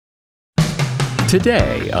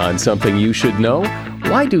Today, on Something You Should Know,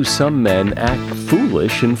 why do some men act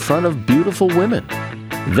foolish in front of beautiful women?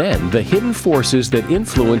 Then, the hidden forces that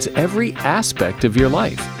influence every aspect of your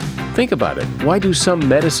life. Think about it. Why do some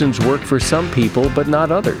medicines work for some people but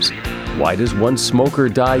not others? Why does one smoker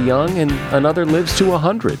die young and another lives to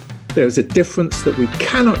 100? There's a difference that we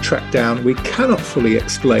cannot track down, we cannot fully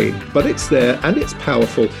explain, but it's there and it's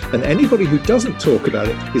powerful, and anybody who doesn't talk about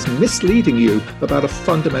it is misleading you about a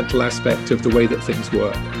fundamental aspect of the way that things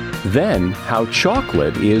work. Then, how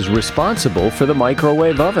chocolate is responsible for the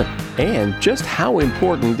microwave oven, and just how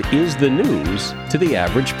important is the news to the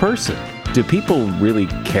average person? Do people really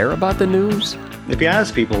care about the news? If you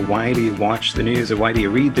ask people, why do you watch the news or why do you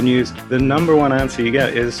read the news, the number one answer you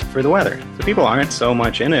get is for the weather. So people aren't so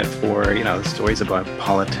much in it for, stories about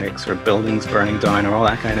politics or buildings burning down or all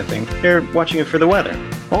that kind of thing. They're watching it for the weather.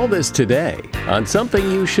 All this today on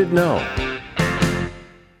Something You Should Know.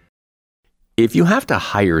 If you have to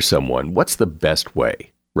hire someone, what's the best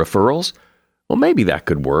way? Referrals? Well, maybe that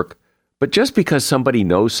could work. But just because somebody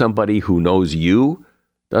knows somebody who knows you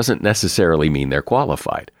doesn't necessarily mean they're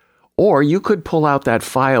qualified. Or you could pull out that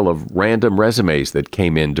file of random resumes that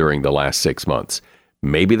came in during the last 6 months.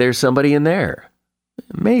 Maybe there's somebody in there.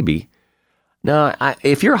 Maybe. Now,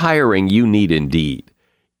 if you're hiring, you need Indeed.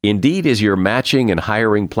 Indeed is your matching and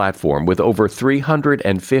hiring platform with over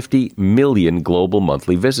 350 million global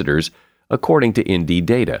monthly visitors, according to Indeed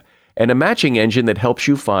data, and a matching engine that helps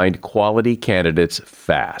you find quality candidates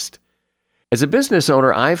fast. As a business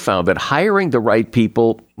owner, I've found that hiring the right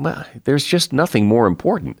people, there's just nothing more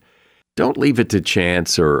important. Don't leave it to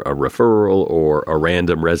chance or a referral or a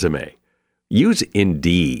random resume. Use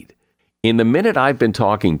Indeed. In the minute I've been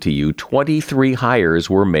talking to you, 23 hires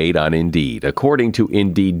were made on Indeed, according to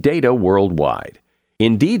Indeed data worldwide.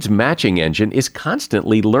 Indeed's matching engine is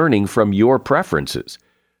constantly learning from your preferences.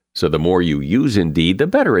 So the more you use Indeed, the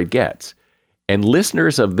better it gets. And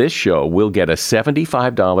listeners of this show will get a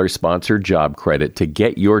 $75 sponsored job credit to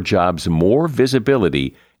get your jobs more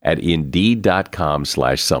visibility at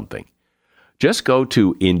Indeed.com/something. Just go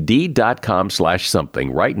to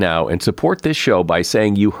Indeed.com/something right now and support this show by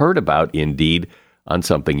saying you heard about Indeed on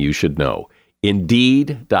Something You Should Know.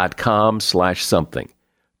 Indeed.com/something.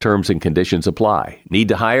 Terms and conditions apply. Need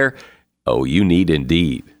to hire? Oh, you need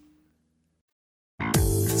Indeed.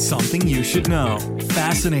 Something you should know.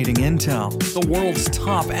 Fascinating intel, the world's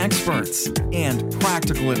top experts, and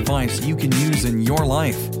practical advice you can use in your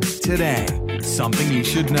life. Today, Something You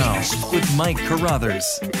Should Know with Mike Carruthers.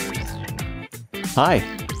 Hi,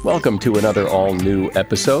 welcome to another all-new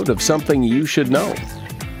episode of Something You Should Know.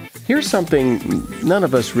 Here's something none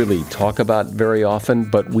of us really talk about very often,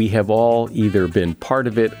 but we have all either been part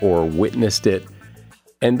of it or witnessed it,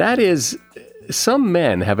 and that is some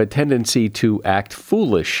men have a tendency to act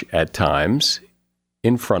foolish at times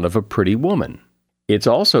in front of a pretty woman. It's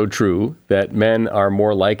also true that men are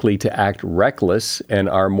more likely to act reckless and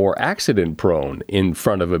are more accident-prone in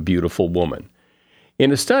front of a beautiful woman. In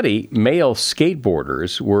a study, male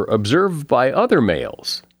skateboarders were observed by other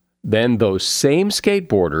males. Then those same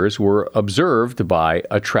skateboarders were observed by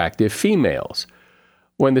attractive females.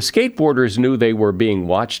 When the skateboarders knew they were being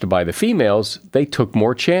watched by the females, they took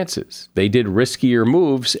more chances. They did riskier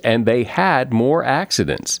moves, and they had more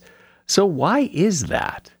accidents. So why is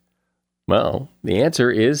that? Well, the answer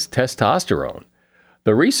is testosterone.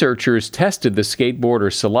 The researchers tested the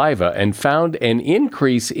skateboarder's saliva and found an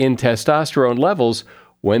increase in testosterone levels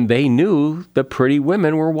when they knew the pretty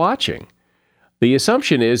women were watching. The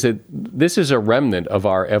assumption is that this is a remnant of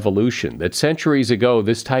our evolution, that centuries ago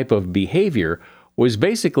this type of behavior was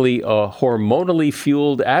basically a hormonally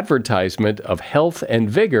fueled advertisement of health and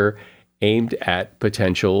vigor aimed at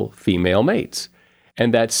potential female mates.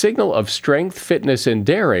 And that signal of strength, fitness, and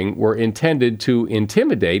daring were intended to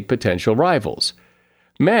intimidate potential rivals.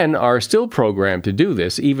 Men are still programmed to do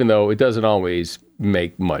this, even though it doesn't always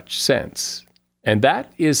make much sense. And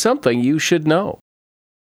that is something you should know.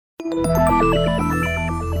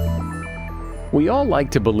 We all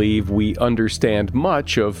like to believe we understand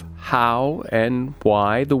much of how and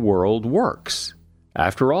why the world works.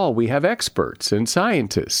 After all, we have experts and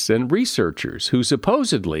scientists and researchers who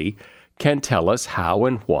supposedly can tell us how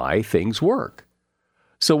and why things work.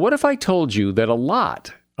 So what if I told you that a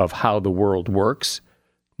lot of how the world works,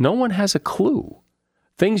 no one has a clue?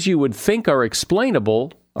 Things you would think are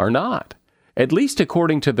explainable are not, at least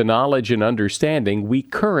according to the knowledge and understanding we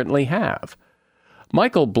currently have.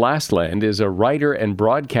 Michael Blastland is a writer and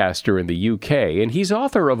broadcaster in the UK, and he's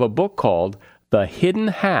author of a book called The Hidden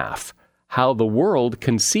Half: How the World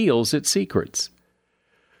Conceals Its Secrets.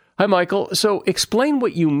 Hi, Michael. So explain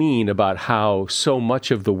what you mean about how so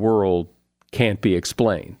much of the world can't be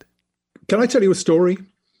explained. Can I tell you a story?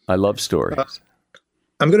 I love stories.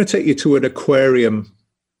 I'm going to take you to an aquarium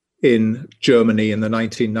in Germany in the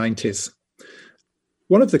 1990s.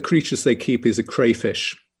 One of the creatures they keep is a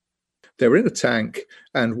crayfish. They're in a tank,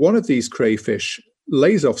 and one of these crayfish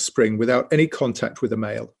lays offspring without any contact with a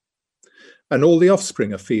male. And all the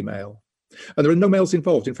offspring are female. And there are no males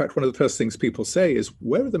involved. In fact, one of the first things people say is,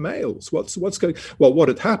 where are the males? What's going? Well, what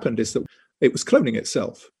had happened is that it was cloning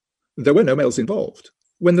itself. There were no males involved.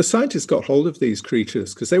 When the scientists got hold of these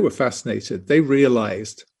creatures, because they were fascinated, they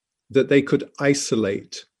realized that they could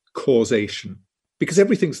isolate causation because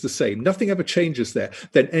everything's the same. Nothing ever changes there.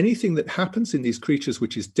 Then anything that happens in these creatures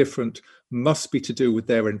which is different must be to do with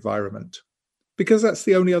their environment, because that's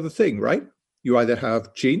the only other thing, right? You either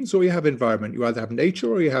have genes or you have environment. You either have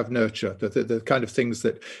nature or you have nurture, the kind of things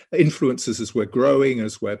that influence us as we're growing,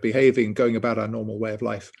 as we're behaving, going about our normal way of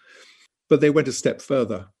life. But they went a step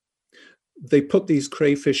further. They put these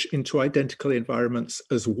crayfish into identical environments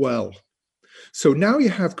as well. So now you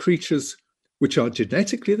have creatures which are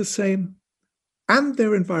genetically the same and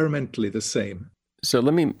they're environmentally the same. So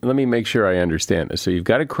let me make sure I understand this. So you've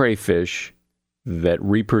got a crayfish that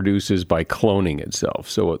reproduces by cloning itself.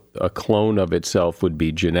 So a clone of itself would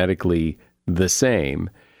be genetically the same.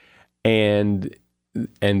 And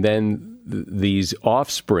then these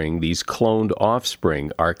offspring, these cloned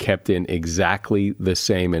offspring, are kept in exactly the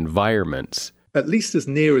same environments. At least as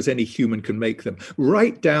near as any human can make them,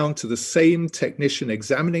 right down to the same technician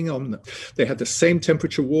examining on them. They had the same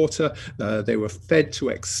temperature water. They were fed to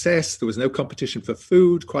excess. There was no competition for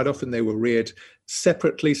food. Quite often they were reared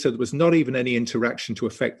separately, so there was not even any interaction to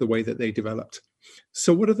affect the way that they developed.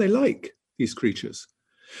 So what are they like, these creatures?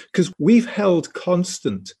 Because we've held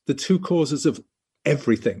constant the two causes of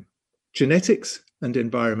everything, genetics and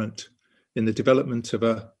environment, in the development of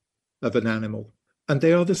an animal. And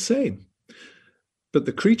they are the same. But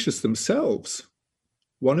the creatures themselves,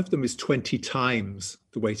 one of them is 20 times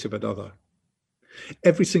the weight of another.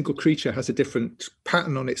 Every single creature has a different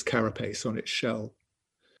pattern on its carapace, on its shell.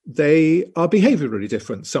 They are behaviorally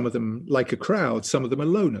different. Some of them like a crowd, some of them are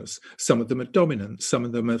loners, some of them are dominant, some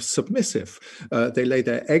of them are submissive. They lay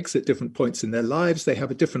their eggs at different points in their lives. They have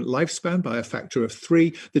a different lifespan by a factor of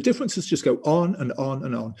 3. The differences just go on and on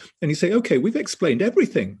and on. And you say, okay, we've explained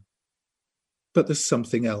everything, but there's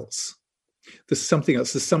something else. There's something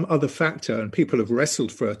else. There's some other factor, and people have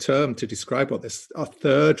wrestled for a term to describe what this, a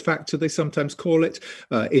third factor, they sometimes call it.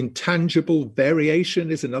 Intangible variation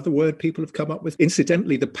is another word people have come up with.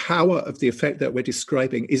 Incidentally, the power of the effect that we're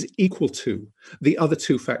describing is equal to the other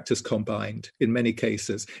two factors combined in many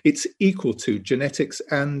cases. It's equal to genetics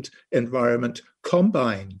and environment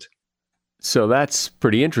combined. So that's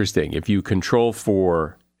pretty interesting. If you control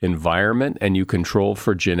for environment and you control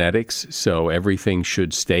for genetics, so everything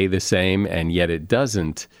should stay the same, and yet it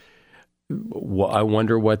doesn't. I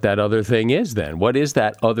wonder what that other thing is then. What is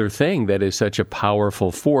that other thing that is such a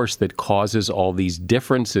powerful force that causes all these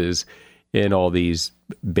differences in all these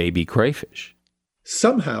baby crayfish?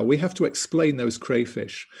 Somehow we have to explain those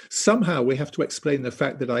crayfish. Somehow we have to explain the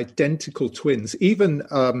fact that identical twins, even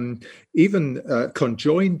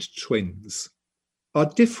conjoined twins, are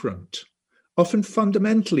different. Often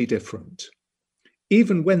fundamentally different.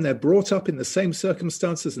 Even when they're brought up in the same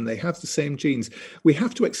circumstances and they have the same genes, we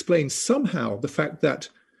have to explain somehow the fact that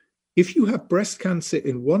if you have breast cancer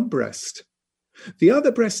in one breast, the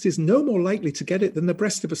other breast is no more likely to get it than the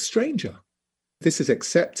breast of a stranger. This is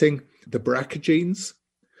accepting the BRCA genes.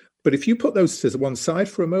 But if you put those to one side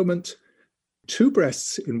for a moment, 2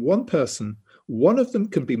 breasts in one person, one of them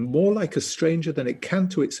can be more like a stranger than it can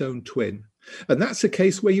to its own twin. And that's a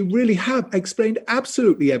case where you really have explained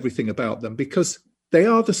absolutely everything about them, because they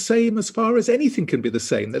are the same as far as anything can be the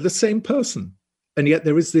same. They're the same person. And yet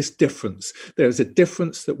there is this difference. There is a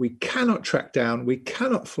difference that we cannot track down, we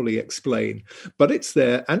cannot fully explain, but it's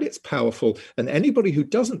there and it's powerful. And anybody who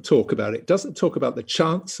doesn't talk about it, doesn't talk about the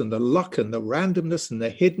chance and the luck and the randomness and the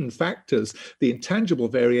hidden factors, the intangible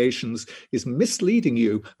variations, is misleading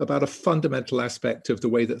you about a fundamental aspect of the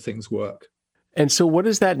way that things work. And so what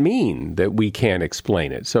does that mean, that we can't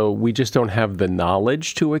explain it? So we just don't have the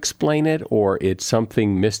knowledge to explain it, or it's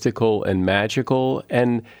something mystical and magical?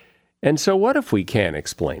 And so what if we can't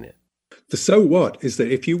explain it? The so what is that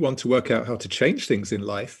if you want to work out how to change things in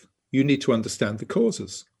life, you need to understand the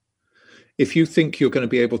causes. If you think you're going to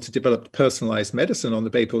be able to develop personalized medicine on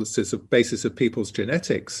the basis of people's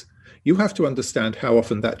genetics, you have to understand how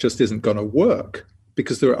often that just isn't going to work,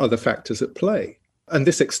 because there are other factors at play. And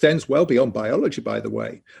this extends well beyond biology, by the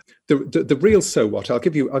way. The real so what, I'll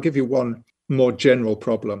give you one more general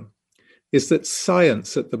problem, is that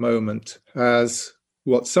science at the moment has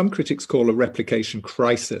what some critics call a replication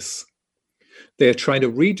crisis. They are trying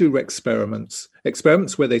to redo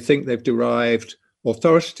experiments where they think they've derived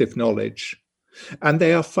authoritative knowledge. And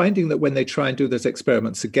they are finding that when they try and do those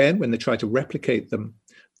experiments again, when they try to replicate them,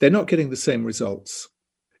 they're not getting the same results.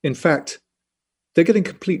 In fact, they're getting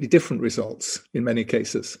completely different results in many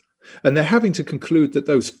cases. And they're having to conclude that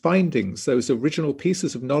those findings, those original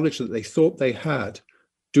pieces of knowledge that they thought they had,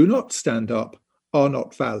 do not stand up, are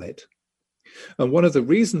not valid. And one of the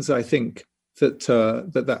reasons I think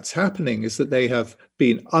that that's happening is that they have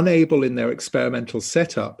been unable in their experimental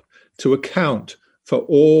setup to account for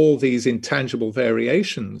all these intangible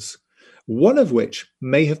variations, one of which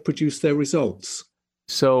may have produced their results.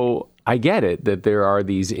 So I get it that there are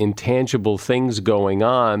these intangible things going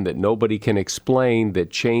on that nobody can explain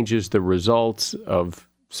that changes the results of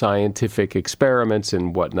scientific experiments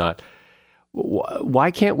and whatnot.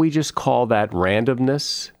 Why can't we just call that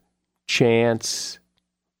randomness, chance,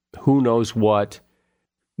 who knows what?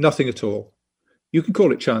 Nothing at all. You can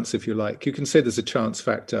call it chance if you like. You can say there's a chance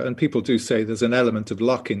factor, and people do say there's an element of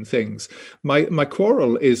luck in things. My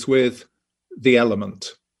quarrel is with the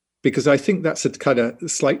element, because I think that's a kind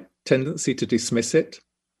of slight tendency to dismiss it,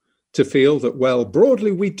 to feel that, well,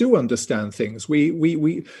 broadly, we do understand things.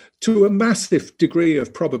 We to a massive degree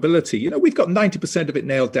of probability, we've got 90% of it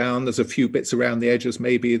nailed down. There's a few bits around the edges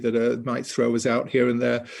maybe that might throw us out here and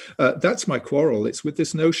there. That's my quarrel. It's with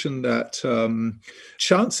this notion that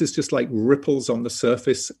chance is just like ripples on the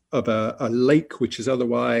surface of a lake, which is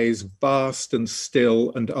otherwise vast and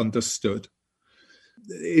still and understood.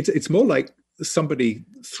 It's more like somebody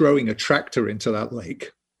throwing a tractor into that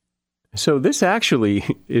lake. So this actually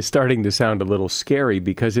is starting to sound a little scary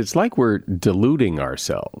because it's like we're deluding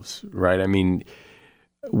ourselves, right? I mean,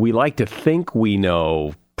 we like to think we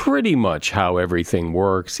know pretty much how everything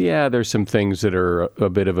works. Yeah, there's some things that are a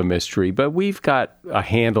bit of a mystery, but we've got a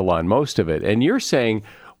handle on most of it. And you're saying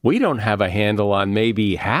we don't have a handle on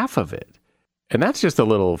maybe half of it. And that's just a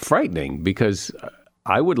little frightening because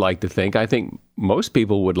I think most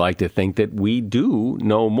people would like to think that we do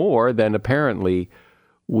know more than apparently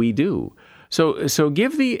we do. So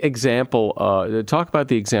give the example, talk about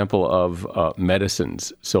the example of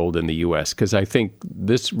medicines sold in the U.S., because I think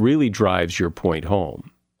this really drives your point home.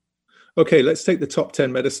 Okay, let's take the top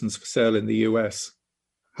 10 medicines for sale in the U.S.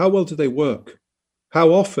 How well do they work?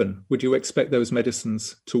 How often would you expect those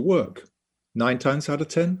medicines to work? 9 times out of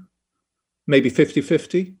 10? Maybe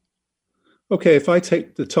 50-50? Okay, if I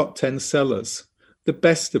take the top 10 sellers, the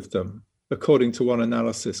best of them, according to one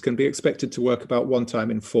analysis, can be expected to work about 1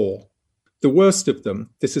 time in 4. The worst of them,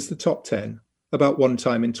 this is the top 10, about 1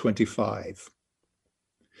 time in 25.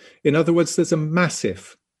 In other words, there's a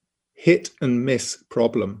massive hit and miss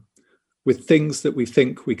problem with things that we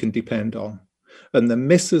think we can depend on. And the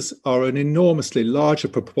misses are an enormously larger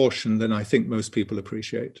proportion than I think most people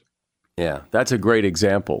appreciate. Yeah, that's a great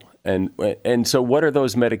example. And so what are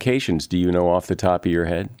those medications? Do you know off the top of your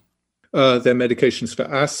head? They're medications for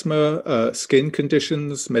asthma, skin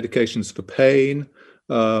conditions, medications for pain.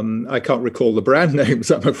 I can't recall the brand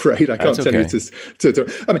names, I'm afraid. I can't tell you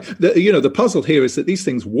to. I mean, the puzzle here is that these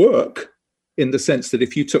things work in the sense that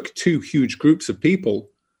if you took 2 huge groups of people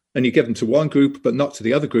and you give them to one group but not to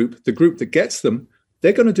the other group, the group that gets them,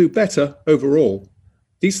 they're going to do better overall.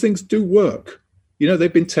 These things do work.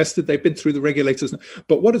 They've been tested, they've been through the regulators.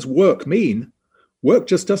 But what does work mean? Work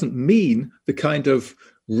just doesn't mean the kind of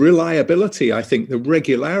reliability, I think, the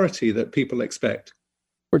regularity that people expect.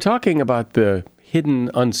 We're talking about the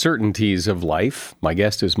hidden uncertainties of life. My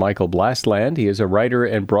guest is Michael Blastland. He is a writer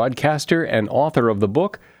and broadcaster and author of the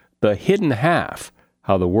book, The Hidden Half,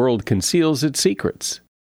 How the World Conceals Its Secrets.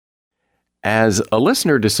 As a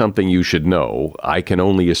listener to Something You Should Know, I can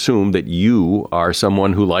only assume that you are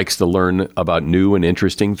someone who likes to learn about new and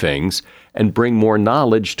interesting things and bring more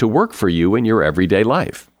knowledge to work for you in your everyday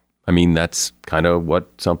life. I mean, that's kind of what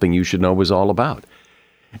Something You Should Know is all about.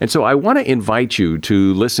 And so I want to invite you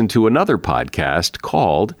to listen to another podcast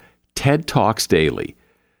called TED Talks Daily.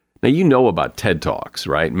 Now, you know about TED Talks,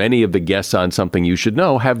 right? Many of the guests on Something You Should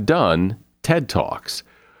Know have done TED Talks.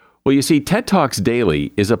 Well, you see, TED Talks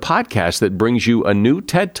Daily is a podcast that brings you a new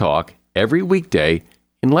TED Talk every weekday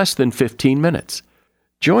in less than 15 minutes.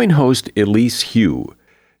 Join host Elise Hu.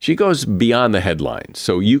 She goes beyond the headlines,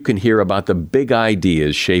 so you can hear about the big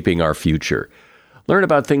ideas shaping our future. Learn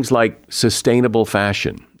about things like sustainable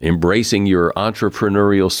fashion, embracing your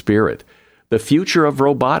entrepreneurial spirit, the future of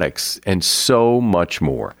robotics, and so much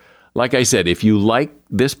more. Like I said, if you like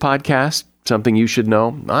this podcast, Something You Should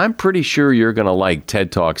Know, I'm pretty sure you're going to like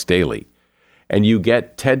TED Talks Daily. And you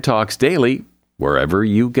get TED Talks Daily wherever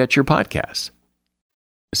you get your podcasts.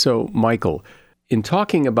 So, Michael, in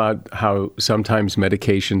talking about how sometimes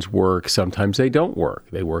medications work, sometimes they don't work.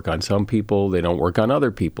 They work on some people, they don't work on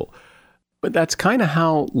other people. But that's kind of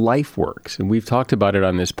how life works. And we've talked about it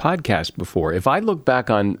on this podcast before. If I look back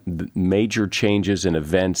on the major changes and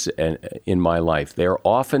events in my life, they're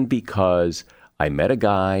often because I met a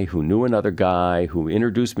guy who knew another guy who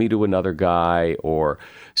introduced me to another guy, or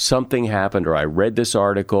something happened, or I read this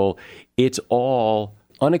article. It's all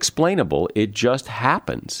unexplainable. It just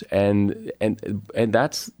happens. And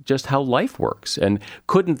that's just how life works. And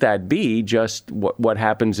couldn't that be just what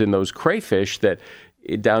happens in those crayfish, that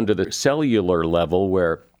down to the cellular level,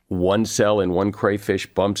 where one cell in one crayfish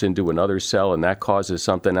bumps into another cell and that causes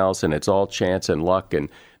something else, and it's all chance and luck, and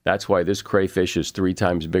that's why this crayfish is 3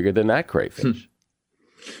 times bigger than that crayfish?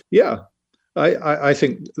 Yeah, I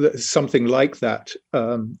think that something like that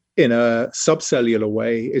in a subcellular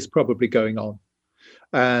way is probably going on.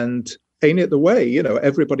 And ain't it the way,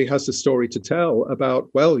 everybody has a story to tell about,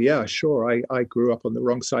 well, yeah, sure, I grew up on the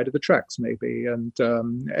wrong side of the tracks maybe, and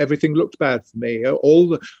everything looked bad for me.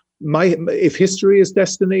 If history is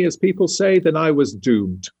destiny, as people say, then I was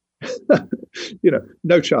doomed.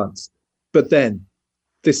 No chance. But then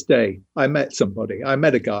this day, I met somebody, I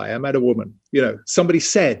met a guy, I met a woman, somebody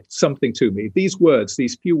said something to me. These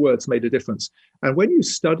few words made a difference. And when you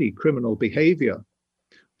study criminal behavior,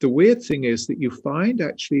 the weird thing is that you find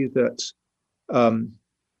actually that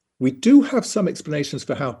we do have some explanations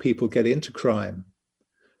for how people get into crime.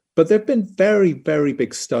 But there have been very, very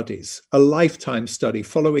big studies, a lifetime study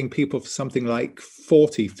following people for something like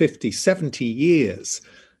 40, 50, 70 years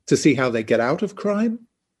to see how they get out of crime.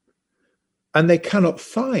 And they cannot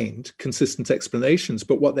find consistent explanations,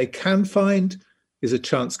 but what they can find is a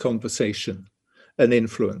chance conversation, an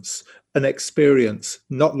influence, an experience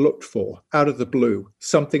not looked for, out of the blue,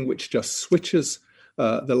 something which just switches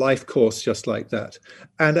the life course just like that.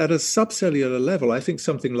 And at a subcellular level, I think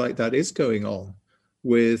something like that is going on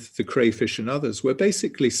with the crayfish and others. We're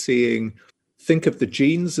basically think of the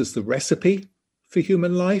genes as the recipe for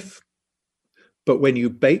human life, but when you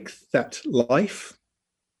bake that life,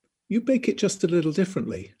 you bake it just a little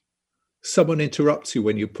differently. Someone interrupts you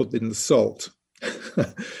when you put in the salt.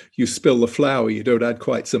 You spill the flour, you don't add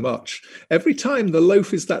quite so much. Every time the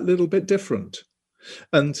loaf is that little bit different.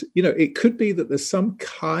 And, it could be that there's some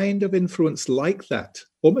kind of influence like that,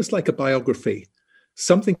 almost like a biography.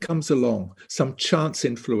 Something comes along, some chance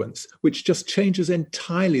influence, which just changes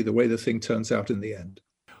entirely the way the thing turns out in the end.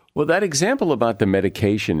 Well, that example about the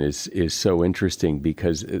medication is so interesting,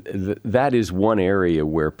 because that is one area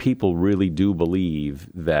where people really do believe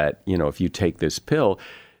that, if you take this pill,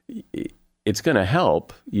 it's going to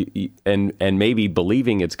help. And maybe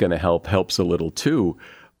believing it's going to help helps a little too.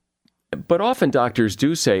 But often doctors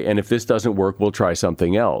do say, and if this doesn't work, we'll try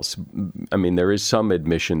something else. I mean, there is some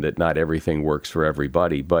admission that not everything works for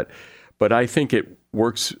everybody, but I think it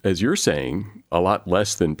works, as you're saying, a lot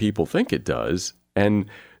less than people think it does. And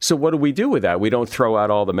so what do we do with that? We don't throw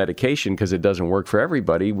out all the medication because it doesn't work for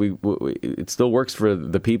everybody. It still works for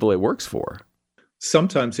the people it works for.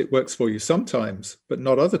 Sometimes it works for you, sometimes, but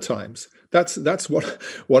not other times. That's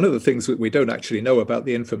one of the things that we don't actually know about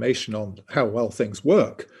the information on how well things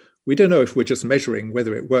work. We don't know if we're just measuring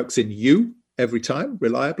whether it works in you every time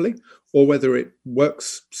reliably, or whether it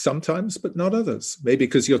works sometimes but not others. Maybe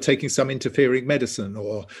because you're taking some interfering medicine,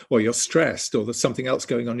 or you're stressed, or there's something else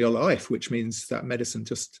going on in your life, which means that medicine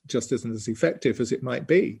just isn't as effective as it might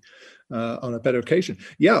be on a better occasion.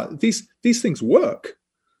 Yeah, these things work,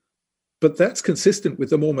 but that's consistent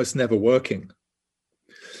with them almost never working.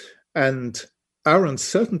 And our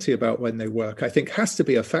uncertainty about when they work, I think, has to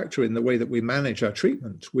be a factor in the way that we manage our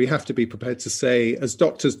treatment. We have to be prepared to say, as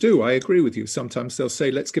doctors do, I agree with you, sometimes they'll say,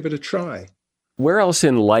 let's give it a try. Where else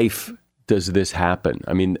in life does this happen?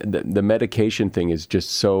 I mean, the medication thing is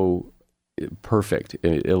just so perfect.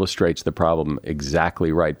 It illustrates the problem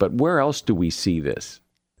exactly right. But where else do we see this?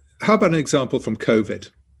 How about an example from COVID?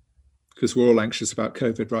 Because we're all anxious about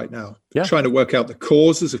COVID right now. Yeah. Trying to work out the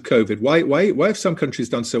causes of COVID. Why have some countries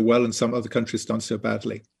done so well and some other countries done so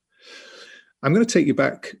badly? I'm going to take you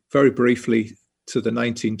back very briefly to the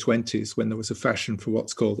 1920s, when there was a fashion for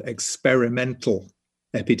what's called experimental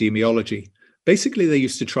epidemiology. Basically, they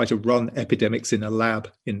used to try to run epidemics in a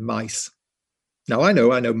lab in mice. Now, I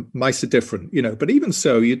know mice are different, but even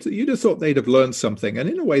so, you'd have thought they'd have learned something, and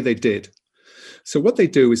in a way they did. So what they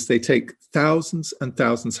do is they take thousands and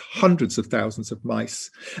thousands, hundreds of thousands of mice,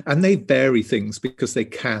 and they vary things because they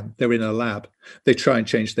can. They're in a lab. They try and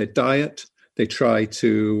change their diet. They try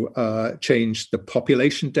to change the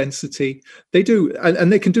population density. They do,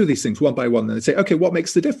 and they can do these things one by one. And they say, okay, what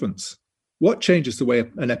makes the difference? What changes the way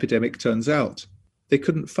an epidemic turns out? They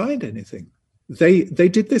couldn't find anything. They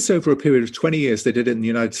did this over a period of 20 years. They did it in the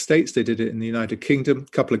United States. They did it in the United Kingdom.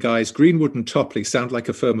 A couple of guys, Greenwood and Topley, sound like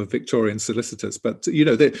a firm of Victorian solicitors. But,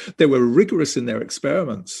 they were rigorous in their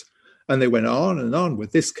experiments. And they went on and on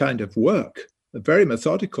with this kind of work, very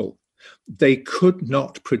methodical. They could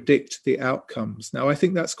not predict the outcomes. Now, I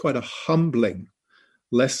think that's quite a humbling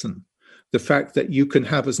lesson. The fact that you can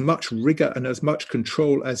have as much rigor and as much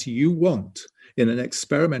control as you want in an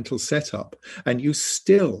experimental setup, and you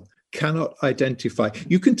still cannot identify.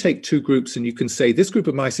 You can take two groups and you can say this group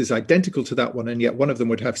of mice is identical to that one, and yet one of them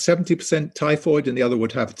would have 70% typhoid and the other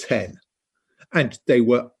would have 10. And they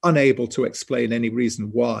were unable to explain any reason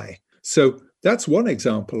why. So that's one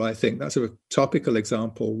example, I think. That's a topical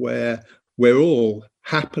example where we're all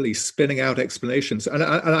happily spinning out explanations. And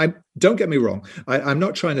I don't get me wrong, I'm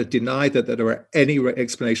not trying to deny that there are any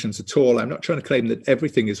explanations at all. I'm not trying to claim that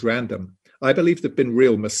everything is random. I believe there have been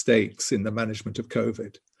real mistakes in the management of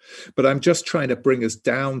COVID. But I'm just trying to bring us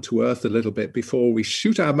down to earth a little bit before we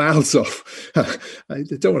shoot our mouths off. I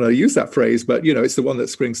don't want to use that phrase, but it's the one that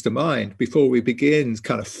springs to mind before we begin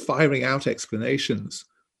kind of firing out explanations,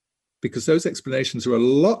 because those explanations are a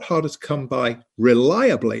lot harder to come by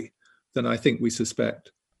reliably than I think we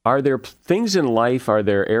suspect. Are there things in life, are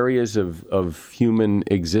there areas of human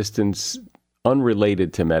existence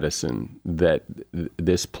unrelated to medicine that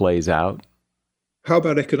this plays out? How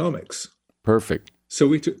about economics? Perfect. So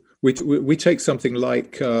we take something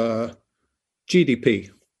like GDP.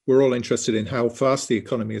 We're all interested in how fast the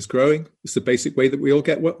economy is growing. It's the basic way that we all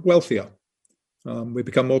get wealthier. We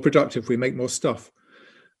become more productive. We make more stuff.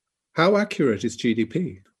 How accurate is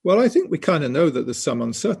GDP? Well, I think we kind of know that there's some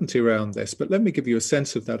uncertainty around this, but let me give you a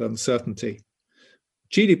sense of that uncertainty.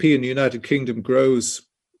 GDP in the United Kingdom grows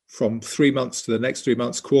from 3 months to the next 3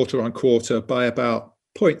 months, quarter on quarter, by about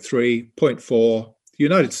 0.3, 0.4. The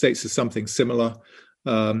United States is something similar.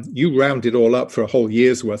 You round it all up for a whole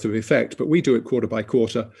year's worth of effect, but we do it quarter by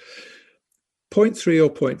quarter. 0.3 or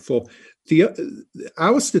 0.4.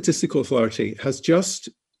 Our statistical authority has just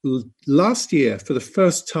last year, for the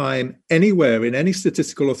first time anywhere in any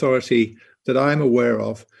statistical authority that I'm aware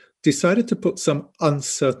of, decided to put some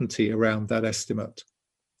uncertainty around that estimate.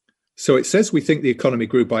 So it says we think the economy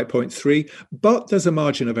grew by 0.3, but there's a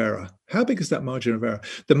margin of error. How big is that margin of error?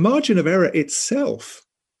 The margin of error itself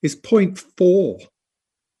is 0.4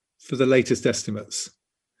 for the latest estimates.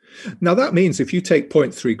 Now that means if you take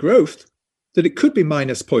 0.3 growth, that it could be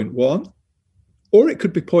minus 0.1, or it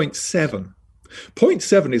could be 0.7.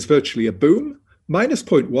 0.7 is virtually a boom. Minus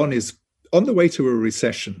 0.1 is on the way to a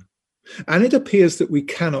recession. And it appears that we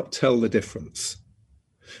cannot tell the difference.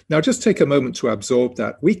 Now, just take a moment to absorb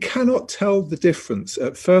that. We cannot tell the difference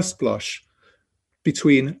at first blush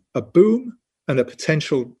between a boom and a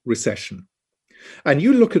potential recession. And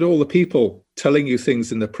you look at all the people telling you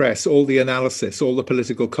things in the press, all the analysis, all the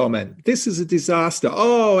political comment. This is a disaster.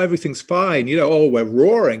 Oh, everything's fine. Oh, we're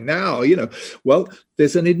roaring now. Well,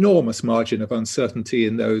 there's an enormous margin of uncertainty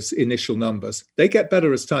in those initial numbers. They get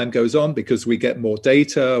better as time goes on because we get more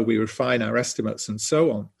data, we refine our estimates and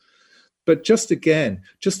so on. But just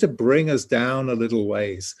to bring us down a little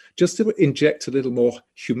ways, just to inject a little more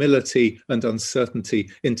humility and uncertainty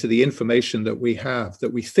into the information that we have,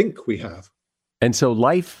 that we think we have. And so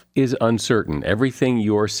life is uncertain. Everything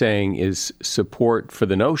you're saying is support for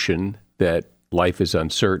the notion that life is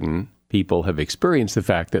uncertain. People have experienced the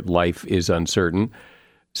fact that life is uncertain.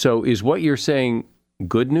 So is what you're saying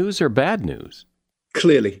good news or bad news?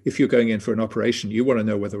 Clearly, if you're going in for an operation, you want to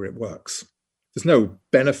know whether it works. There's no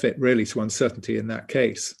benefit really to uncertainty in that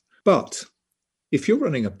case. But if you're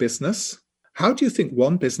running a business, how do you think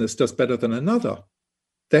one business does better than another?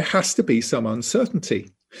 There has to be some uncertainty.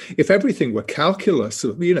 If everything were calculus,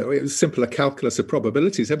 it was simpler calculus of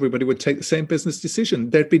probabilities, everybody would take the same business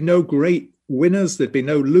decision. There'd be no great winners, there'd be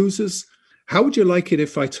no losers. How would you like it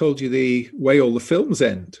if I told you the way all the films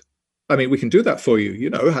end? I mean, we can do that for you.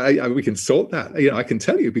 We can sort that. I can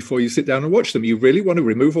tell you before you sit down and watch them. You really want to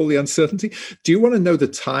remove all the uncertainty? Do you want to know the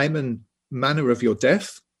time and manner of your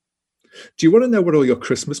death? Do you want to know what all your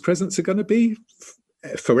Christmas presents are going to be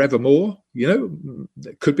forevermore?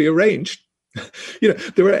 It could be arranged.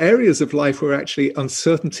 There are areas of life where actually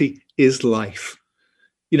uncertainty is life.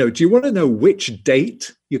 Do you want to know which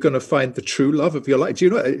date you're going to find the true love of your life? Do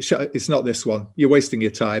you know it's not this one? You're wasting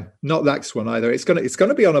your time. Not that one either. It's going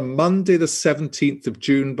to be on a Monday, the 17th of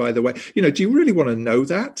June, by the way. Do you really want to know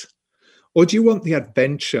that? Or do you want the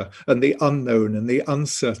adventure and the unknown and the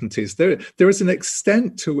uncertainties? There is an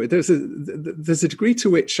extent to it. There's a degree to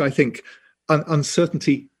which I think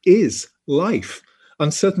uncertainty is life.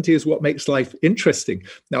 Uncertainty is what makes life interesting.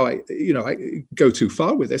 Now, I go too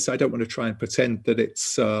far with this. I don't want to try and pretend that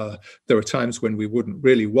there are times when we wouldn't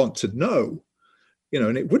really want to know.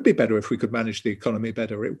 And it would be better if we could manage the economy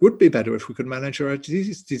better. It would be better if we could manage our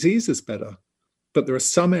diseases better. But there are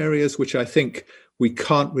some areas which I think we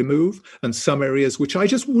can't remove, and some areas which I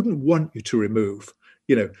just wouldn't want you to remove.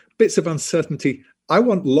 Bits of uncertainty, I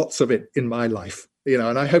want lots of it in my life,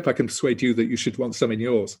 and I hope I can persuade you that you should want some in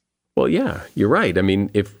yours. Well, yeah, you're right. I mean,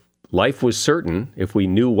 if life was certain, if we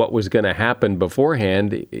knew what was going to happen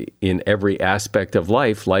beforehand in every aspect of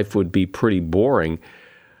life, life would be pretty boring.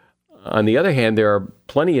 On the other hand, there are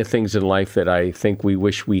plenty of things in life that I think we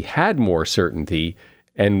wish we had more certainty,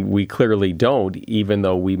 and we clearly don't, even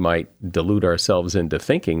though we might delude ourselves into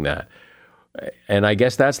thinking that. And I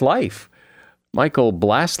guess that's life. Michael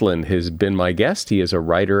Blastland has been my guest. He is a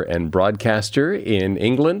writer and broadcaster in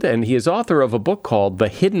England, and he is author of a book called The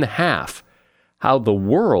Hidden Half: How the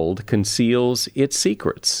World Conceals Its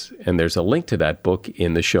Secrets. And there's a link to that book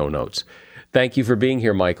in the show notes. Thank you for being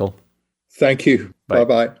here, Michael. Thank you. Bye.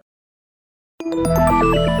 Bye-bye.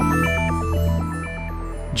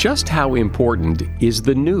 Just how important is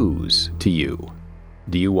the news to you?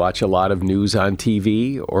 Do you watch a lot of news on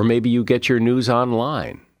TV, or maybe you get your news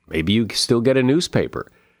online? Maybe you still get a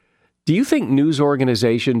newspaper. Do you think news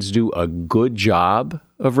organizations do a good job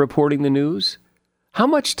of reporting the news? How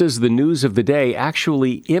much does the news of the day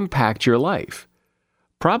actually impact your life?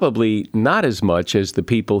 Probably not as much as the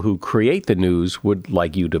people who create the news would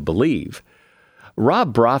like you to believe.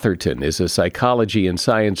 Rob Brotherton is a psychology and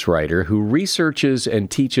science writer who researches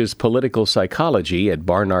and teaches political psychology at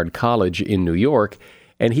Barnard College in New York,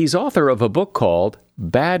 and he's author of a book called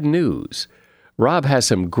Bad News. Rob has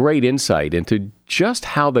some great insight into just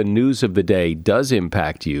how the news of the day does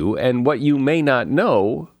impact you and what you may not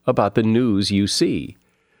know about the news you see.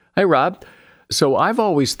 Hi, Rob. So I've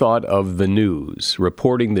always thought of the news,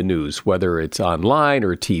 reporting the news, whether it's online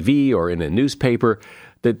or TV or in a newspaper,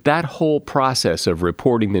 that whole process of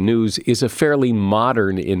reporting the news is a fairly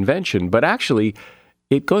modern invention, but actually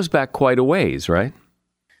it goes back quite a ways, right?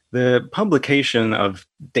 The publication of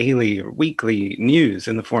daily or weekly news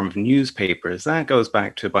in the form of newspapers, that goes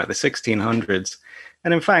back to about the 1600s.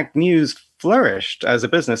 And in fact, news flourished as a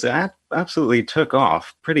business. It absolutely took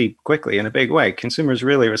off pretty quickly in a big way. Consumers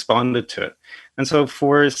really responded to it. And so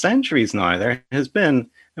for centuries now, there has been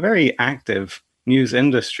a very active news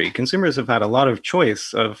industry. Consumers have had a lot of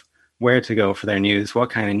choice of where to go for their news, what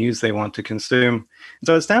kind of news they want to consume.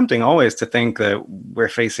 So it's tempting always to think that we're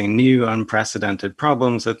facing new, unprecedented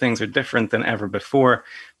problems, that things are different than ever before.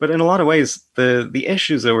 But in a lot of ways, the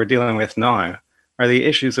issues that we're dealing with now are the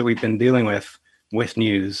issues that we've been dealing with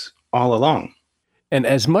news all along. And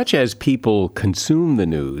as much as people consume the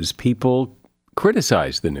news, people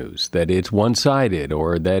criticize the news, that it's one-sided,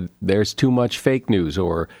 or that there's too much fake news,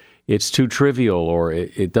 or it's too trivial, or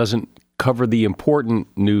it doesn't cover the important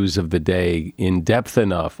news of the day in depth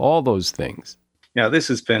enough, all those things. Yeah, this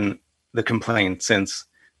has been the complaint since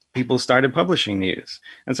people started publishing news.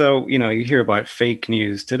 And so, you hear about fake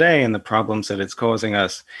news today and the problems that it's causing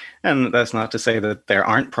us. And that's not to say that there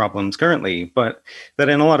aren't problems currently, but that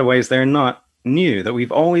in a lot of ways they're not new, that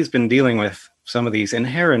we've always been dealing with some of these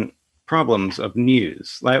inherent problems of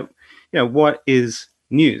news. Like, what is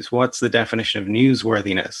news? What's the definition of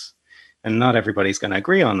newsworthiness? And not everybody's going to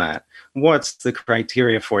agree on that. What's the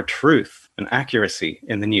criteria for truth and accuracy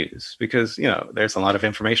in the news? Because, there's a lot of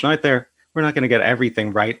information out there. We're not going to get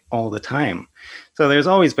everything right all the time. So there's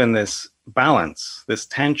always been this balance, this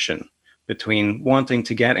tension between wanting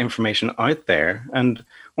to get information out there and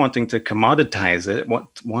wanting to commoditize it,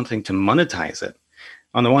 wanting to monetize it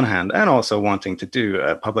on the one hand, and also wanting to do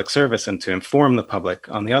a public service and to inform the public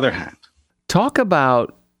on the other hand. Talk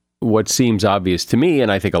about what seems obvious to me,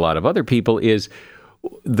 and I think a lot of other people, is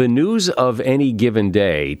the news of any given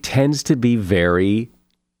day tends to be very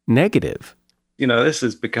negative. This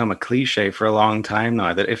has become a cliche for a long time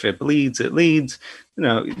now, that if it bleeds, it leads.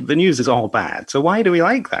 The news is all bad. So why do we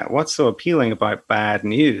like that? What's so appealing about bad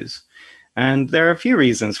news? And there are a few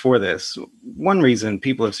reasons for this. One reason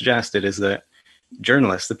people have suggested is that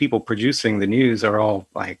journalists, the people producing the news, are all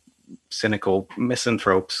like cynical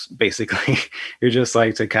misanthropes, basically, who just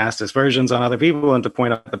like to cast aspersions on other people and to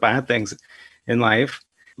point out the bad things in life.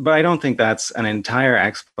 But I don't think that's an entire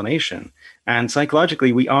explanation. And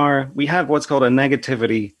psychologically, we have what's called a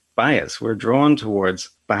negativity bias. We're drawn towards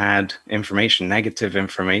bad information, negative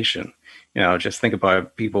information. Just think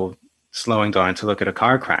about people slowing down to look at a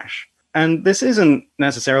car crash. And this isn't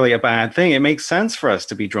necessarily a bad thing. It makes sense for us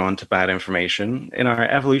to be drawn to bad information. In our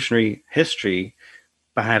evolutionary history,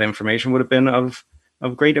 bad information would have been of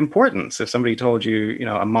of great importance. If somebody told you,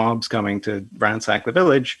 a mob's coming to ransack the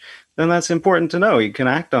village, then that's important to know. You can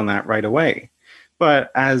act on that right away.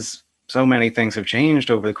 But as so many things have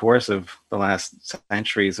changed over the course of the last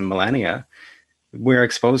centuries and millennia, we're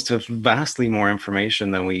exposed to vastly more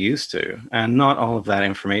information than we used to. And not all of that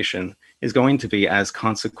information is going to be as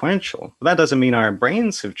consequential. But that doesn't mean our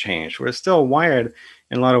brains have changed. We're still wired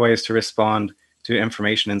in a lot of ways to respond to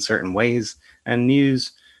information in certain ways. And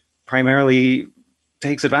news primarily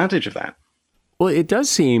takes advantage of that. Well, it does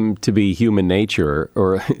seem to be human nature,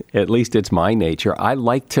 or at least it's my nature. I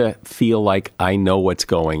like to feel like I know what's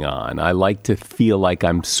going on. I like to feel like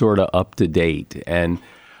I'm sort of up to date. And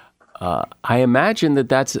I imagine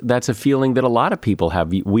that's a feeling that a lot of people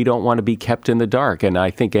have. We don't want to be kept in the dark. And I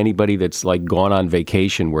think anybody that's like gone on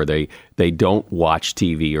vacation where they don't watch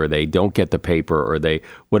TV or they don't get the paper or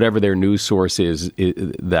whatever their news source is,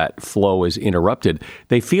 that flow is interrupted,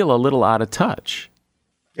 they feel a little out of touch.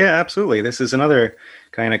 Yeah, absolutely. This is another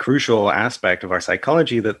kind of crucial aspect of our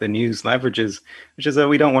psychology that the news leverages, which is that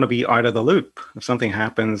we don't want to be out of the loop. If something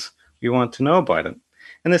happens, we want to know about it.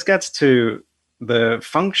 And this gets to the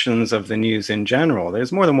functions of the news in general.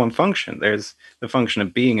 There's more than one function. There's the function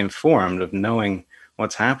of being informed, of knowing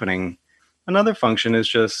what's happening. Another function is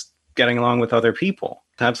just getting along with other people,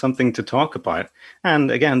 to have something to talk about. And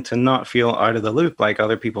again, to not feel out of the loop, like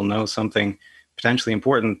other people know something potentially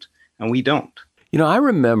important and we don't. I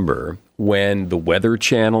remember when the Weather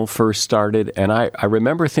Channel first started, and I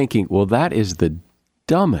remember thinking, well, that is the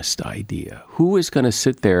dumbest idea. Who is going to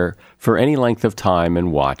sit there for any length of time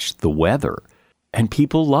and watch the weather? And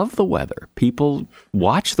people love the weather. People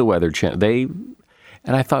watch the Weather Channel.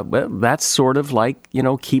 And I thought, well, that's sort of like,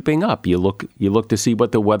 keeping up. You look to see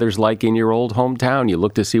what the weather's like in your old hometown. You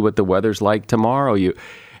look to see what the weather's like tomorrow.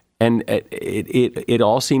 And it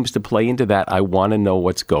all seems to play into that. I want to know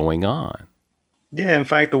what's going on. Yeah, in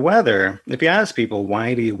fact, the weather, if you ask people,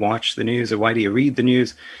 why do you watch the news or why do you read the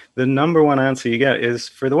news? The number one answer you get is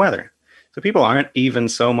for the weather. So people aren't even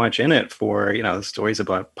so much in it for, stories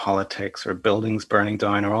about politics or buildings burning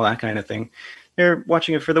down or all that kind of thing. They're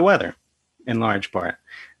watching it for the weather in large part.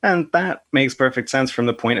 And that makes perfect sense from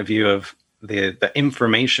the point of view of the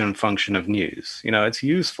information function of news. It's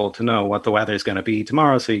useful to know what the weather is going to be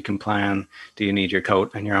tomorrow so you can plan, do you need your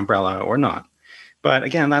coat and your umbrella or not? But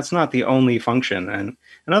again, that's not the only function. And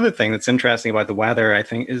another thing that's interesting about the weather, I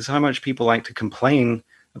think, is how much people like to complain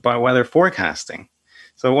about weather forecasting.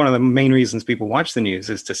 So one of the main reasons people watch the news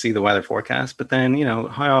is to see the weather forecast. But then,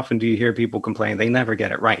 how often do you hear people complain they never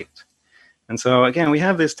get it right? And so, again, we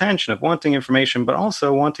have this tension of wanting information, but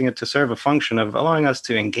also wanting it to serve a function of allowing us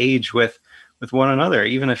to engage with one another,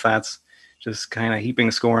 even if that's just kind of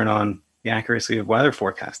heaping scorn on the accuracy of weather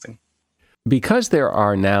forecasting. Because there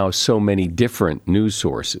are now so many different news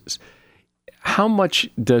sources, how much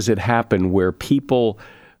does it happen where people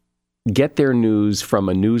get their news from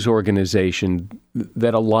a news organization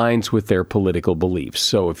that aligns with their political beliefs?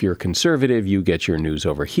 So if you're conservative, you get your news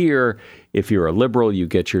over here. If you're a liberal, you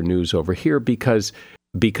get your news over here because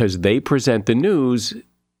they present the news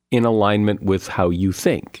in alignment with how you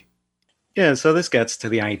think. Yeah, so this gets to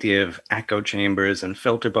the idea of echo chambers and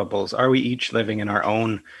filter bubbles. Are we each living in our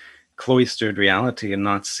own cloistered reality and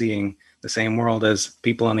not seeing the same world as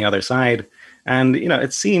people on the other side? And,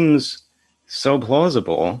 it seems so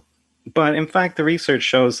plausible, but in fact, the research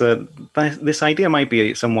shows that this idea might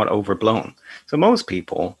be somewhat overblown. So most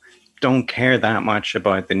people don't care that much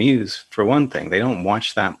about the news, for one thing. They don't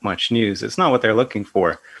watch that much news. It's not what they're looking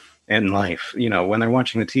for in life. When they're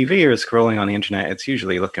watching the TV or scrolling on the internet, it's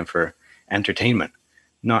usually looking for entertainment,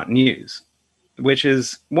 not news. Which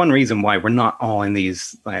is one reason why we're not all in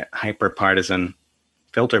these hyper-partisan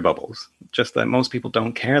filter bubbles, just that most people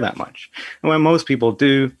don't care that much. And when most people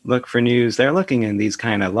do look for news, they're looking in these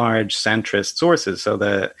kind of large centrist sources. So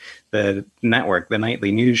the network, the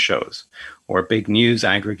nightly news shows, or big news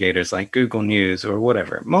aggregators like Google News or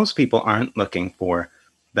whatever. Most people aren't looking for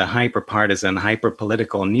the hyper-partisan,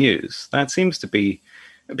 hyper-political news. That seems to be,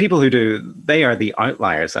 people who do, they are the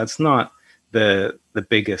outliers. That's not the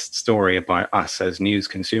biggest story about us as news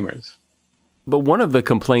consumers. But one of the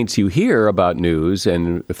complaints you hear about news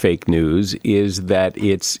and fake news is that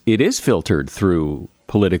it is filtered through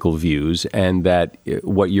political views, and that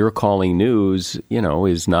what you're calling news,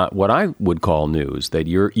 is not what I would call news. That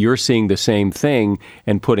you're seeing the same thing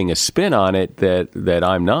and putting a spin on it that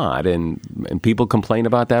I'm not, and people complain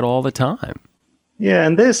about that all the time. Yeah,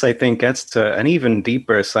 and this, I think, gets to an even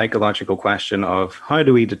deeper psychological question of how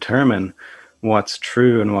do we determine what's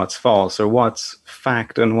true and what's false, or what's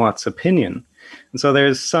fact and what's opinion. And so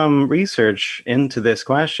there's some research into this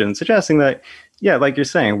question suggesting that Yeah, like you're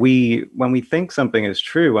saying, when we think something is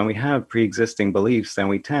true, when we have pre-existing beliefs, then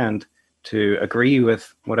we tend to agree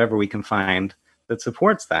with whatever we can find that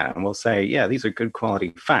supports that. And we'll say, yeah, these are good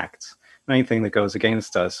quality facts. And anything that goes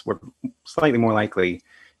against us, we're slightly more likely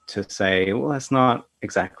to say, well, that's not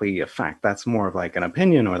exactly a fact. That's more of like an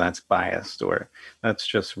opinion, or that's biased, or that's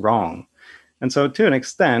just wrong. And so to an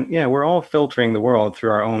extent, yeah, we're all filtering the world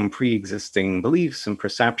through our own pre-existing beliefs and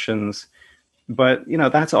perceptions. But,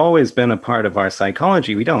 that's always been a part of our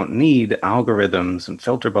psychology. We don't need algorithms and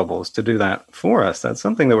filter bubbles to do that for us. That's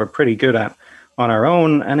something that we're pretty good at on our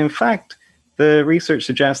own. And in fact, the research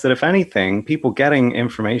suggests that if anything, people getting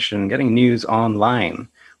information, getting news online,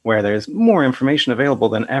 where there's more information available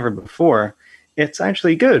than ever before, it's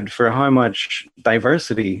actually good for how much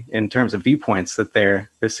diversity in terms of viewpoints that they're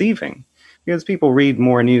receiving. Because people read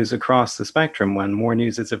more news across the spectrum when more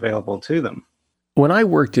news is available to them. When I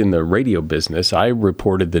worked in the radio business, I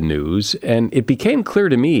reported the news, and it became clear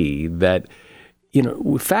to me that,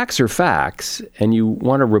 facts are facts, and you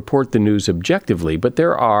want to report the news objectively, but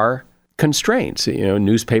there are constraints.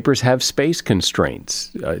 Newspapers have space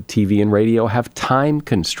constraints. TV and radio have time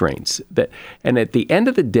constraints. And at the end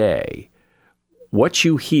of the day, what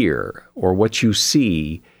you hear or what you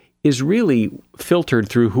see is really filtered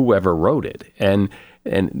through whoever wrote it. And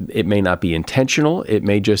it may not be intentional. It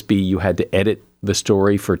may just be you had to edit the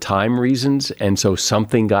story for time reasons, and so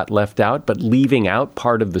something got left out, but leaving out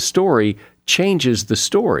part of the story changes the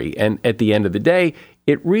story. And at the end of the day,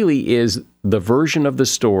 it really is the version of the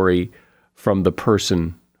story from the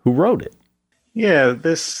person who wrote it. Yeah,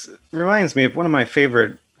 this reminds me of one of my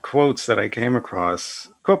favorite quotes that I came across.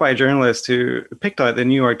 A quote by a journalist who picked out the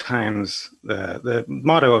New York Times, the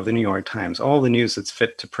motto of the New York Times, all the news that's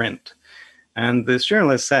fit to print. And this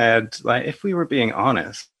journalist said, like, if we were being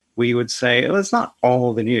honest, we would say, well, it's not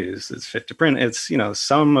all the news that's fit to print. It's,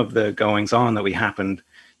 some of the goings on that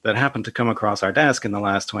happened to come across our desk in the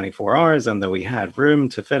last 24 hours, and that we had room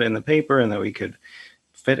to fit in the paper, and that we could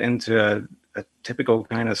fit into a typical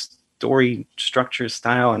kind of story structure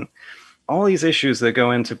style. And all these issues that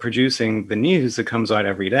go into producing the news that comes out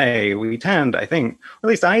every day, we tend, I think, or at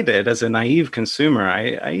least I did as a naive consumer,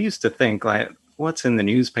 I used to think, like, what's in the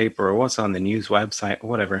newspaper or what's on the news website or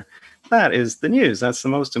whatever, that is the news. That's the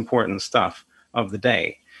most important stuff of the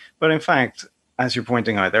day. But in fact, as you're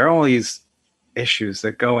pointing out, there are all these issues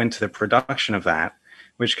that go into the production of that,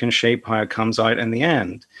 which can shape how it comes out in the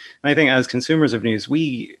end. And I think as consumers of news,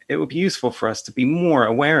 it would be useful for us to be more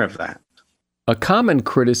aware of that. A common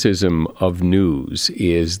criticism of news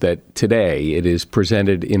is that today it is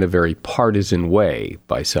presented in a very partisan way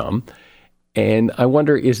by some. And I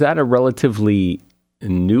wonder, is that a relatively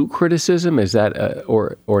new criticism? Is that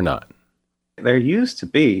or not? There used to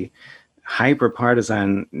be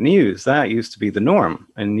hyper-partisan news. That used to be the norm.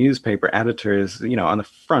 And newspaper editors, on the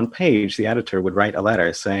front page, the editor would write a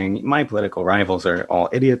letter saying, my political rivals are all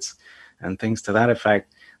idiots, and things to that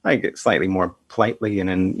effect, like slightly more politely and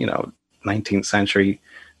in, 19th century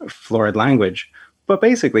florid language. But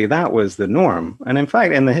basically, that was the norm. And in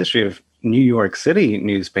fact, in the history of New York City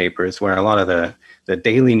newspapers, where a lot of the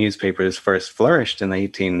daily newspapers first flourished in the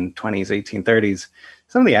 1820s, 1830s,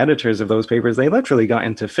 some of the editors of those papers, they literally got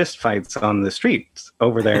into fistfights on the streets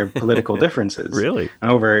over their political differences. Really?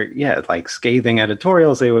 And over, like scathing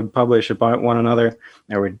editorials they would publish about one another.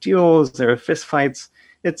 There were duels, there were fistfights.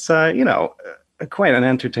 It's, quite an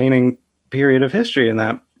entertaining period of history in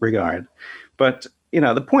that regard. But,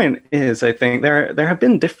 the point is, I think there have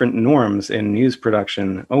been different norms in news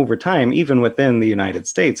production over time, even within the United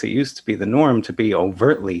States. It used to be the norm to be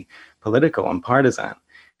overtly political and partisan.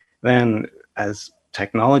 Then as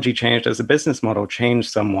technology changed, as the business model changed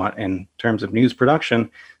somewhat in terms of news production,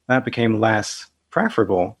 that became less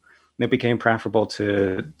preferable. It became preferable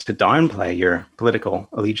to downplay your political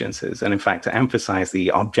allegiances and, in fact, to emphasize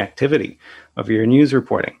the objectivity of your news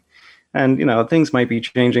reporting. And, things might be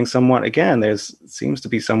changing somewhat again. Seems to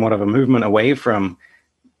be somewhat of a movement away from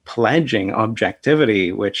pledging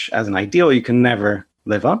objectivity, which as an ideal you can never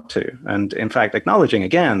live up to. And in fact, acknowledging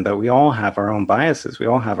again that we all have our own biases, we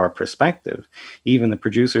all have our perspective, even the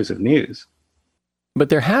producers of news. But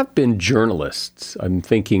there have been journalists. I'm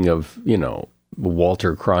thinking of,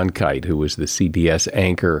 Walter Cronkite, who was the CBS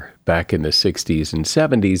anchor back in the 60s and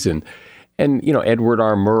 70s, and Edward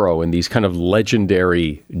R. Murrow, and these kind of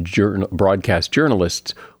legendary broadcast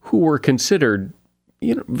journalists who were considered,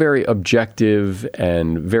 very objective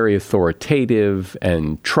and very authoritative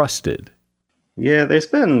and trusted. Yeah, there's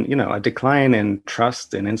been, a decline in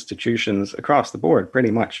trust in institutions across the board, pretty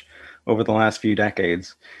much, over the last few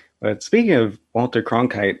decades. But speaking of Walter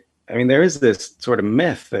Cronkite, I mean, there is this sort of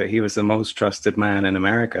myth that he was the most trusted man in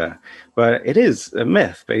America, but it is a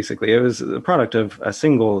myth, basically. It was a product of a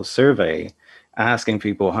single survey asking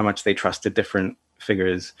people how much they trusted different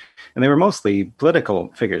figures. And they were mostly political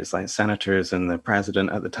figures, like senators and the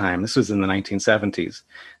president at the time. This was in the 1970s.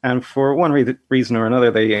 And for one reason or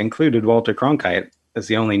another, they included Walter Cronkite as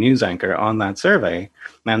the only news anchor on that survey.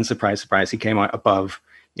 And surprise, surprise, he came out above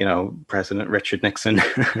President Richard Nixon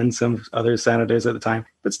and some other senators at the time.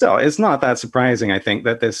 But still, it's not that surprising, I think,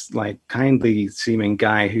 that this like kindly seeming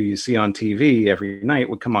guy who you see on TV every night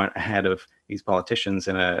would come out ahead of these politicians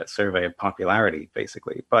in a survey of popularity,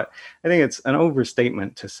 basically. But I think it's an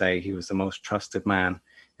overstatement to say he was the most trusted man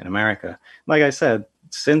in America. Like I said,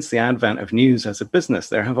 since the advent of news as a business,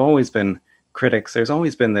 there have always been critics. There's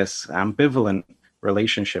always been this ambivalent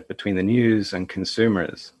relationship between the news and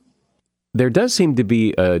consumers. There does seem to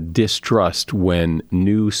be a distrust when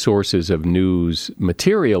new sources of news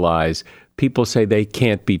materialize. People say they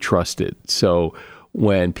can't be trusted. So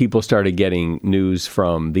when people started getting news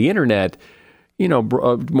from the internet,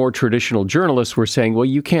 more traditional journalists were saying, well,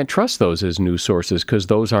 you can't trust those as news sources because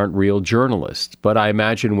those aren't real journalists. But I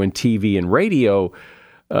imagine when TV and radio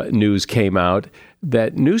news came out,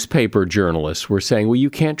 that newspaper journalists were saying, well, you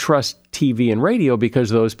can't trust TV and radio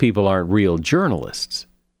because those people aren't real journalists.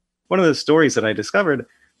 One of the stories that I discovered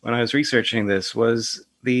when I was researching this was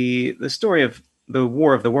the story of the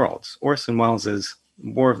War of the Worlds, Orson Welles'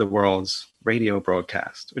 War of the Worlds radio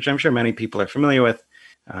broadcast, which I'm sure many people are familiar with.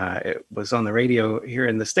 It was on the radio here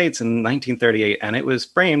in the States in 1938, and it was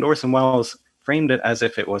Orson Welles framed it as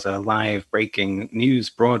if it was a live breaking news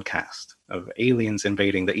broadcast of aliens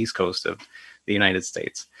invading the East Coast of the United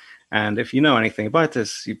States. And if you know anything about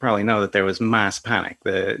this, you probably know that there was mass panic.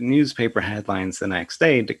 The newspaper headlines the next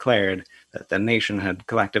day declared that the nation had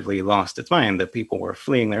collectively lost its mind, that people were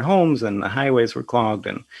fleeing their homes and the highways were clogged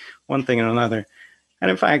and one thing and another. And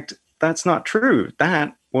in fact, that's not true.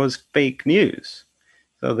 That was fake news.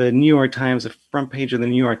 So the New York Times, the front page of the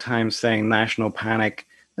New York Times saying national panic,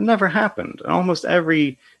 it never happened. And almost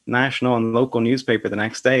every national and local newspaper the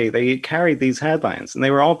next day, they carried these headlines, and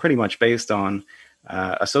they were all pretty much based on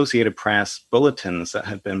Associated Press bulletins that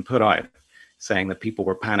had been put out saying that people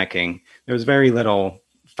were panicking. There was very little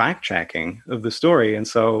fact checking of the story, and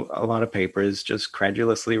so a lot of papers just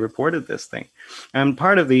credulously reported this thing. And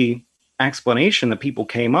part of the explanation that people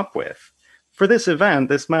came up with for this event,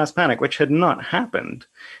 this mass panic, which had not happened,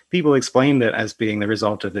 people explained it as being the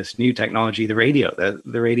result of this new technology, the radio, that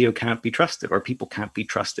the radio can't be trusted, or people can't be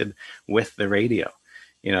trusted with the radio.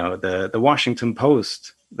 The Washington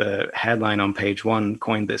Post, the headline on page 1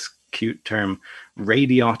 coined this cute term,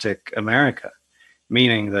 radiotic America,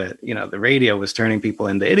 meaning that, the radio was turning people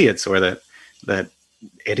into idiots, or that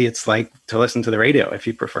idiots like to listen to the radio, if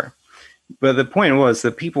you prefer. But the point was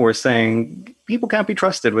that people were saying people can't be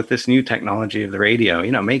trusted with this new technology of the radio,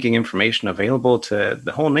 making information available to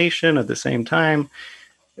the whole nation at the same time.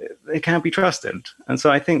 It can't be trusted. And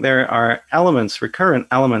so I think there are recurrent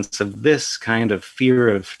elements of this kind of fear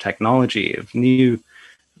of technology, of new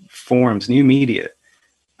forms, new media,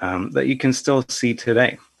 that you can still see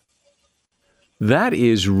today. That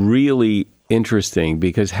is really interesting,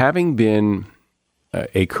 because having been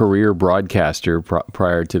a career broadcaster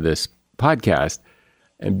prior to this podcast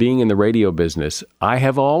and being in the radio business, I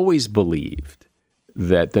have always believed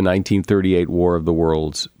that the 1938 War of the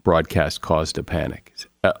Worlds broadcast caused a panic.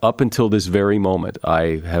 Up until this very moment,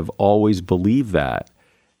 I have always believed that.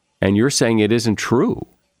 And you're saying it isn't true.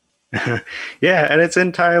 Yeah, and it's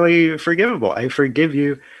entirely forgivable. I forgive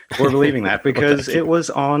you for believing that, because it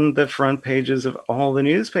was on the front pages of all the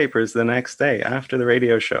newspapers the next day after the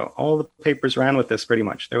radio show. All the papers ran with this pretty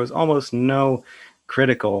much. There was almost no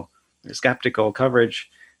critical or skeptical coverage.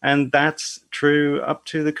 And that's true up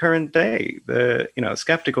to the current day. The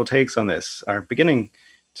skeptical takes on this are beginning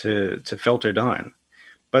to filter down.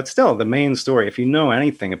 But still, the main story, if you know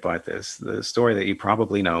anything about this, the story that you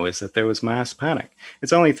probably know is that there was mass panic.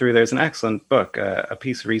 It's only there's an excellent book, a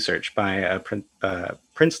piece of research by a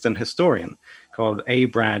Princeton historian called A.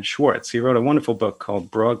 Brad Schwartz. He wrote a wonderful book called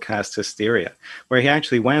Broadcast Hysteria, where he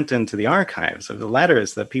actually went into the archives of the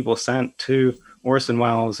letters that people sent to Orson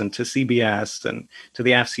Welles and to CBS and to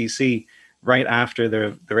the FCC right after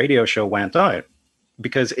the radio show went out.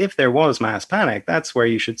 Because if there was mass panic, that's where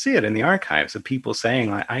you should see it, in the archives of people saying,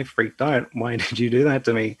 like, I freaked out. Why did you do that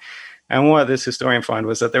to me? And what this historian found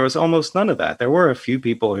was that there was almost none of that. There were a few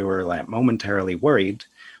people who were like momentarily worried,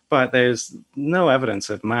 but there's no evidence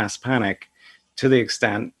of mass panic to the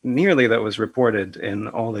extent nearly that was reported in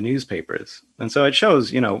all the newspapers. And so it shows,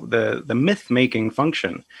 the myth-making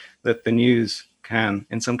function that the news can,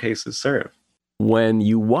 in some cases, serve. when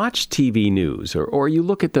you watch TV news or you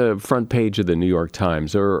look at the front page of the New York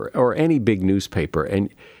Times or any big newspaper, and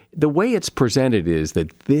the way it's presented is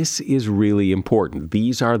that this is really important.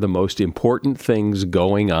 These are the most important things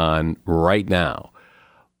going on right now.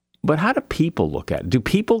 But how do people look at it? Do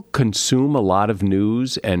people consume a lot of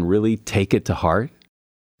news and really take it to heart?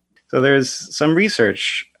 So there's some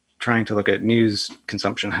research trying to look at news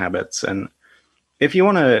consumption habits. And if you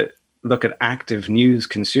want to look at active news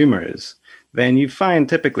consumers, then you find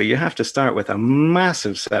typically you have to start with a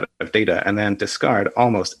massive set of data and then discard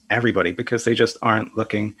almost everybody because they just aren't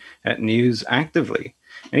looking at news actively.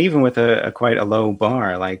 And even with quite a low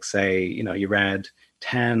bar, like say, you read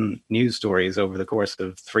 10 news stories over the course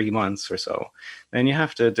of 3 months or so, then you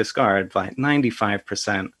have to discard like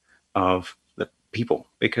 95% of the people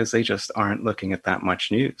because they just aren't looking at that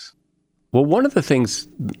much news. Well, one of the things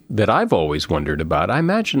that I've always wondered about, I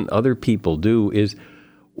imagine other people do, is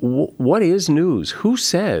what is news? Who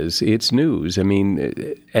says it's news? I mean,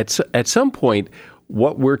 at some point,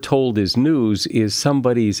 what we're told is news is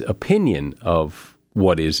somebody's opinion of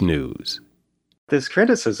what is news. This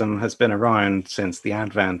criticism has been around since the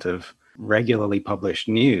advent of regularly published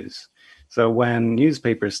news. So when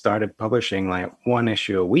newspapers started publishing like one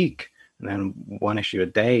issue a week and then one issue a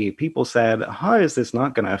day, people said, how is this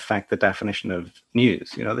not going to affect the definition of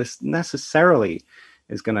news? This necessarily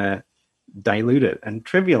is going to dilute it and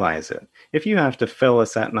trivialize it. If you have to fill a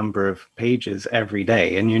set number of pages every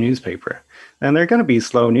day in your newspaper, then there are going to be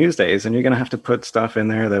slow news days and you're going to have to put stuff in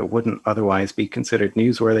there that wouldn't otherwise be considered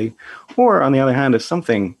newsworthy. Or on the other hand, if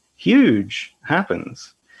something huge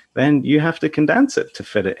happens, then you have to condense it to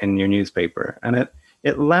fit it in your newspaper. And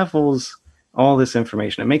it levels all this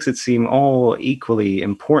information. It makes it seem all equally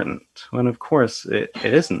important when of course it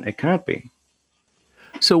isn't. It can't be.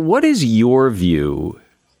 So what is your view?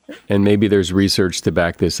 And maybe there's research to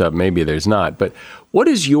back this up, maybe there's not. But what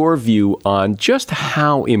is your view on just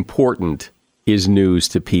how important is news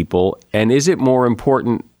to people? And is it more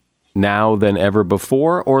important now than ever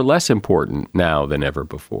before or less important now than ever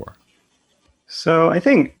before? So I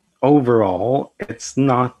think overall, it's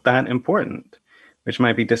not that important, which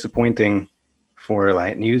might be disappointing for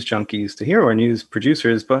like news junkies to hear or news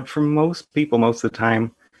producers. But for most people, most of the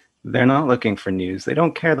time, they're not looking for news. They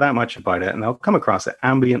don't care that much about it, and they'll come across it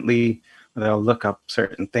ambiently. They'll look up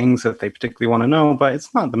certain things that they particularly want to know, but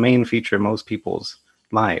it's not the main feature of most people's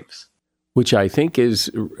lives. Which I think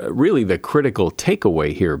is really the critical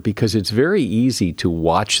takeaway here, because it's very easy to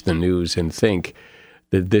watch the news and think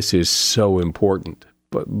that this is so important.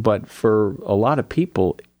 But for a lot of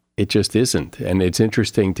people, it just isn't. And it's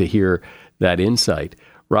interesting to hear that insight.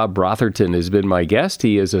 Rob Brotherton has been my guest.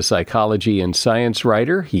 He is a psychology and science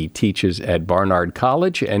writer. He teaches at Barnard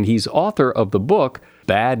College, and he's author of the book,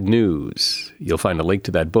 Bad News. You'll find a link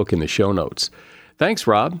to that book in the show notes. Thanks,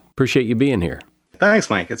 Rob. Appreciate you being here. Thanks,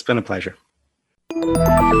 Mike. It's been a pleasure.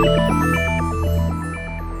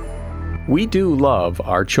 We do love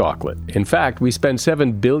our chocolate. In fact, we spend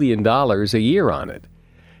 $7 billion a year on it.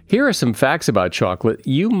 Here are some facts about chocolate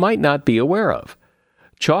you might not be aware of.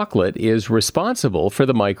 Chocolate is responsible for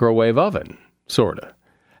the microwave oven, sorta.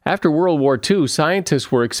 After World War II,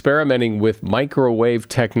 scientists were experimenting with microwave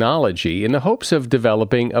technology in the hopes of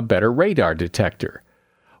developing a better radar detector.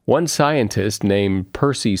 One scientist named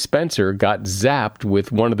Percy Spencer got zapped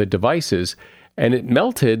with one of the devices, and it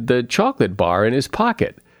melted the chocolate bar in his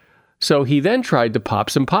pocket. So he then tried to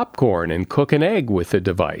pop some popcorn and cook an egg with the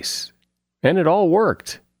device. And it all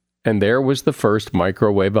worked. And there was the first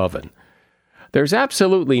microwave oven. There's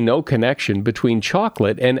absolutely no connection between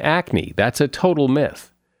chocolate and acne. That's a total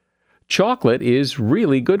myth. Chocolate is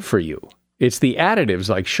really good for you. It's the additives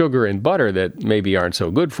like sugar and butter that maybe aren't so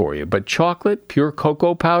good for you, but chocolate, pure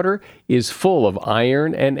cocoa powder, is full of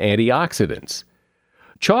iron and antioxidants.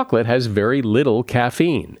 Chocolate has very little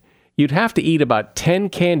caffeine. You'd have to eat about 10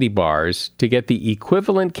 candy bars to get the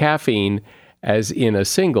equivalent caffeine as in a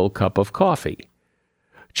single cup of coffee.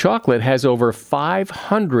 Chocolate has over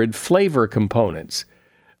 500 flavor components.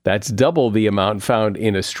 That's double the amount found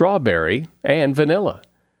in a strawberry and vanilla.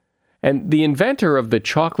 And the inventor of the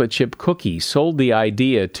chocolate chip cookie sold the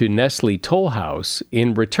idea to Nestle Toll House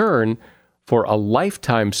in return for a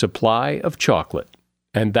lifetime supply of chocolate.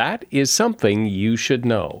 And that is something you should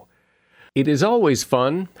know. It is always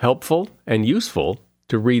fun, helpful, and useful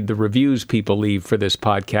to read the reviews people leave for this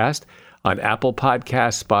podcast on Apple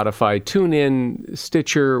Podcasts, Spotify, TuneIn,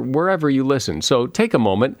 Stitcher, wherever you listen. So take a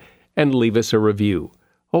moment and leave us a review,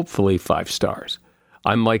 hopefully 5 stars.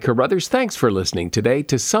 I'm Mike Carruthers. Thanks for listening today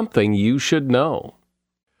to Something You Should Know.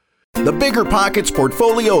 The Bigger Pockets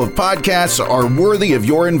portfolio of podcasts are worthy of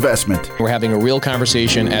your investment. We're having a real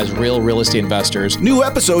conversation as real estate investors. New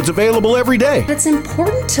episodes available every day. It's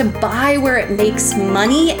important to buy where it makes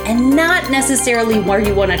money and not necessarily where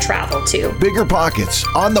you want to travel to. Bigger Pockets,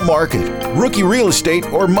 On the Market, Rookie Real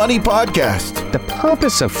Estate, or Money Podcast. The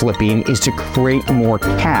purpose of flipping is to create more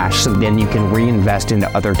cash so then you can reinvest into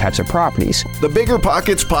other types of properties. The Bigger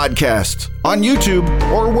Pockets Podcast on YouTube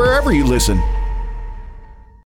or wherever you listen.